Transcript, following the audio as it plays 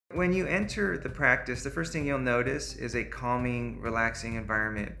When you enter the practice, the first thing you'll notice is a calming, relaxing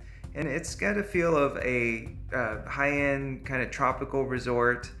environment. And it's got a feel of a high-end kind of tropical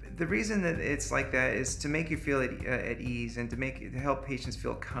resort. The reason that it's like that is to make you feel at ease and to help patients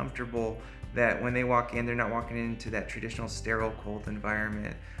feel comfortable that when they walk in, they're not walking into that traditional sterile, cold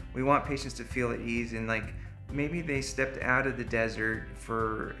environment. We want patients to feel at ease and like maybe they stepped out of the desert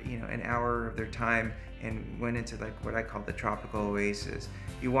for an hour of their time and went into like what I call the tropical oasis.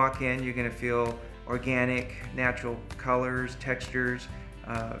 You walk in, you're going to feel organic, natural colors, textures,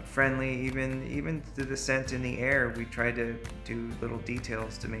 friendly, even to the scent in the air. We try to do little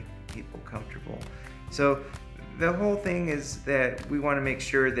details to make people comfortable. So the whole thing is that we want to make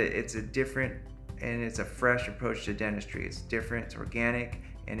sure that it's a different and it's a fresh approach to dentistry. It's different, it's organic,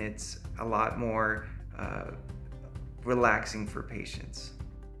 and it's a lot more relaxing for patients.